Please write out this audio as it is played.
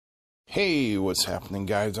Hey, what's happening,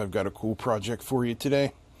 guys? I've got a cool project for you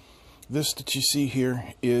today. This that you see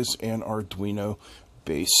here is an Arduino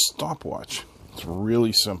based stopwatch. It's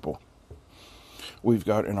really simple. We've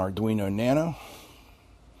got an Arduino Nano,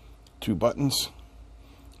 2 buttons,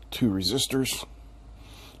 2 resistors,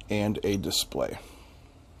 and a display.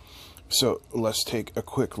 So let's take a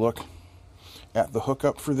quick look at the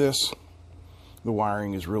hookup for this. The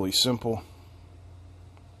wiring is really simple.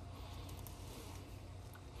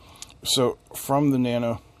 So from the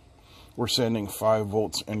Nano, we're sending 5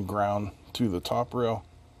 volts and ground to the top rail,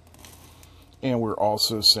 and we're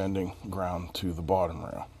also sending ground to the bottom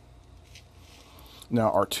rail. Now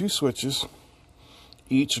our 2 switches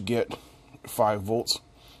each get 5 volts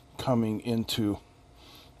coming into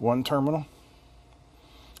one terminal.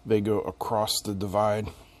 They go across the divide,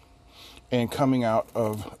 and coming out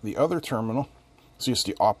of the other terminal, it's just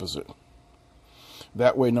the opposite.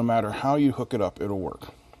 That way, no matter how you hook it up, it'll work.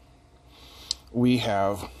 We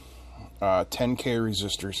have 10K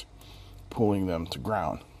resistors pulling them to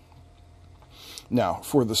ground. Now,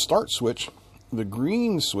 for the start switch, the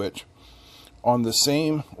green switch on the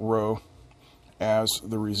same row as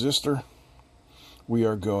the resistor, we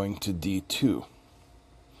are going to D2.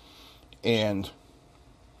 And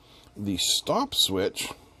the stop switch,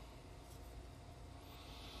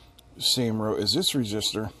 same row as this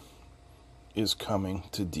resistor, is coming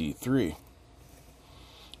to D3.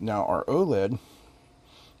 Now our OLED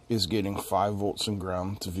is getting 5 volts and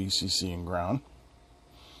ground to VCC and ground.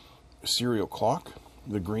 Serial clock,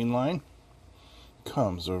 the green line,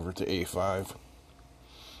 comes over to A5.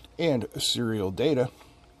 And serial data,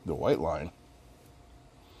 the white line,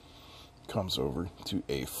 comes over to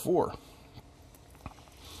A4.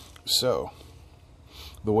 So,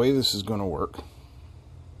 the way this is going to work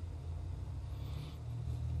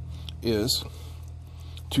is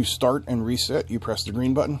to start and reset, you press the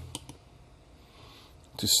green button.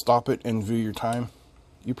 To stop it and view your time,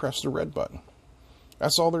 you press the red button.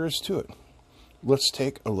 That's all there is to it. Let's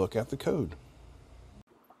take a look at the code.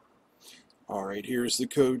 Alright, here's the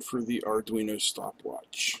code for the Arduino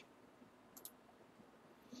stopwatch.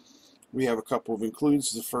 We have a couple of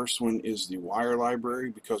includes. The first one is the wire library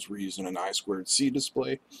because we're using an I2C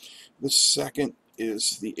display. The second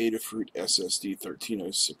is the Adafruit SSD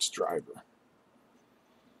 1306 driver.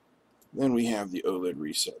 Then we have the OLED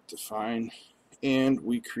reset defined, and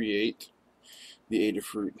we create the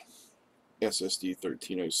Adafruit SSD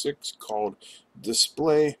 1306 called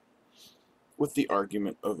display with the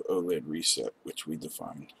argument of OLED reset, which we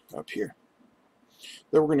defined up here.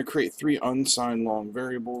 Then we're going to create 3 unsigned long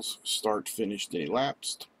variables: start, finished, and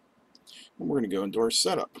elapsed. And we're going to go into our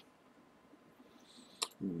setup.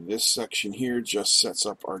 This section here just sets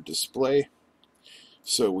up our display.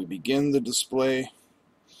 So we begin the display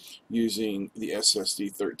using the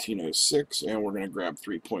SSD 1306, and we're going to grab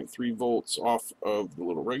 3.3 volts off of the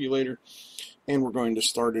little regulator, and we're going to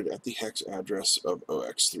start it at the hex address of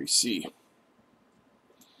OX3C.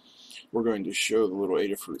 We're going to show the little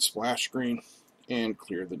Adafruit splash screen and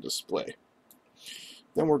clear the display.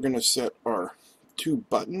 Then we're going to set our 2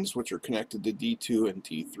 buttons, which are connected to D2 and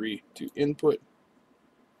D3, to input.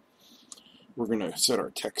 We're going to set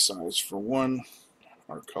our text size for 1,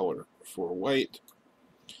 our color for white,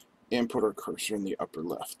 and put our cursor in the upper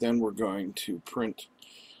left. Then we're going to print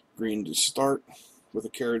green to start with a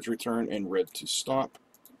carriage return and red to stop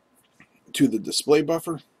to the display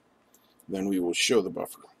buffer. Then we will show the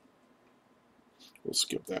buffer. We'll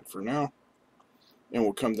skip that for now. And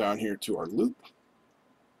we'll come down here to our loop.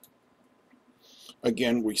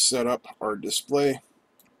 Again, we set up our display,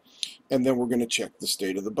 and then we're going to check the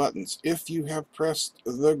state of the buttons. If you have pressed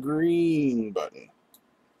the green button,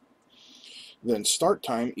 then start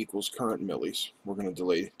time equals current millis. We're going to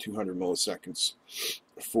delay 200 milliseconds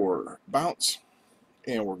for bounce,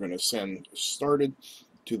 and we're going to send started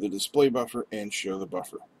to the display buffer and show the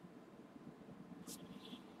buffer.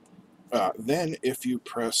 Then if you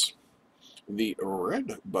press the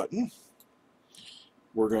red button,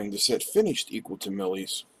 we're going to set finished equal to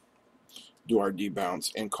millis, do our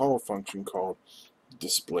debounce, and call a function called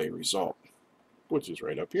display result, which is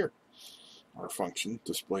right up here, our function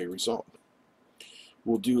display result.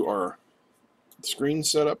 We'll do our screen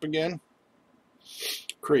setup again,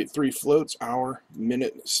 create 3 floats: hour,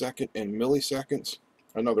 minute, second, and milliseconds,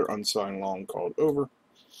 another unsigned long called over,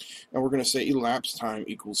 and we're going to say elapsed time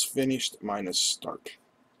equals finished minus start.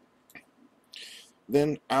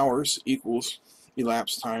 Then hours equals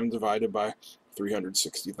elapsed time divided by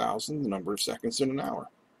 360,000, the number of seconds in an hour.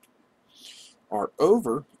 Our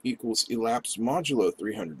over equals elapsed modulo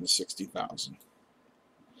 360,000.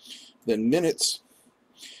 Then minutes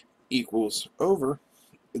equals over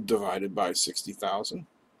divided by 60,000.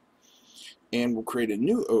 And we'll create a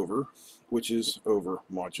new over, which is over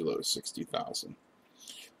modulo 60,000.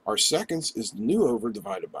 Our seconds is the new over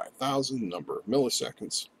divided by 1,000, number of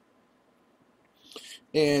milliseconds.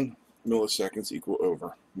 And milliseconds equal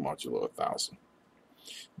over modulo 1,000.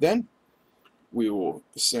 Then we will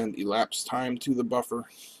send elapsed time to the buffer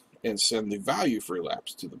and send the value for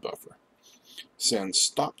elapsed to the buffer. Send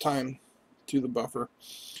stop time to the buffer,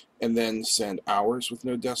 and then send hours with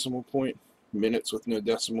no decimal point, minutes with no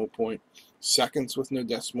decimal point, seconds with no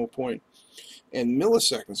decimal point, and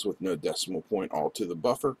milliseconds with no decimal point, all to the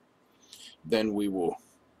buffer. Then we will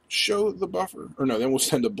show the buffer, or no, then we'll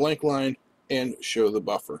send a blank line and show the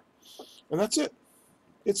buffer. And that's it.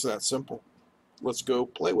 It's that simple. Let's go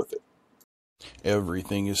play with it.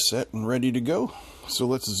 Everything is set and ready to go. So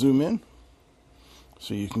let's zoom in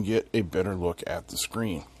so you can get a better look at the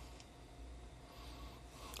screen.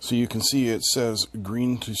 So you can see it says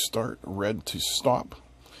green to start, red to stop.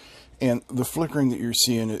 And the flickering that you're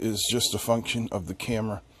seeing is just a function of the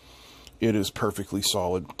camera. It is perfectly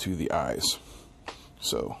solid to the eyes.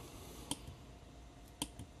 So,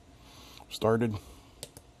 started,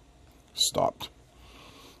 stopped.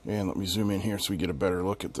 And let me zoom in here so we get a better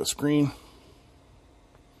look at the screen.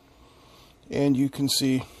 And you can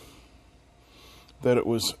see that it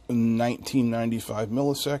was 1995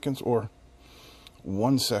 milliseconds, or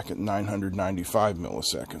 1 second 995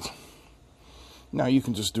 milliseconds. Now you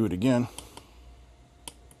can just do it again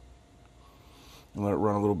and let it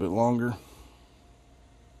run a little bit longer.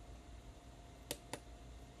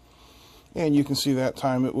 And you can see that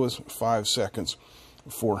time it was 5 seconds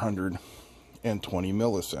 420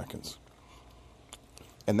 milliseconds.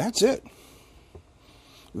 And that's it.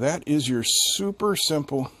 That is your super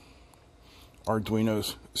simple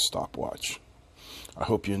Arduino stopwatch. I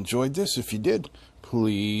hope you enjoyed this. If you did,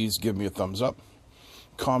 please give me a thumbs up,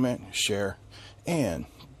 comment, share, and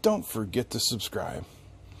don't forget to subscribe.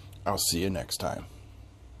 I'll see you next time.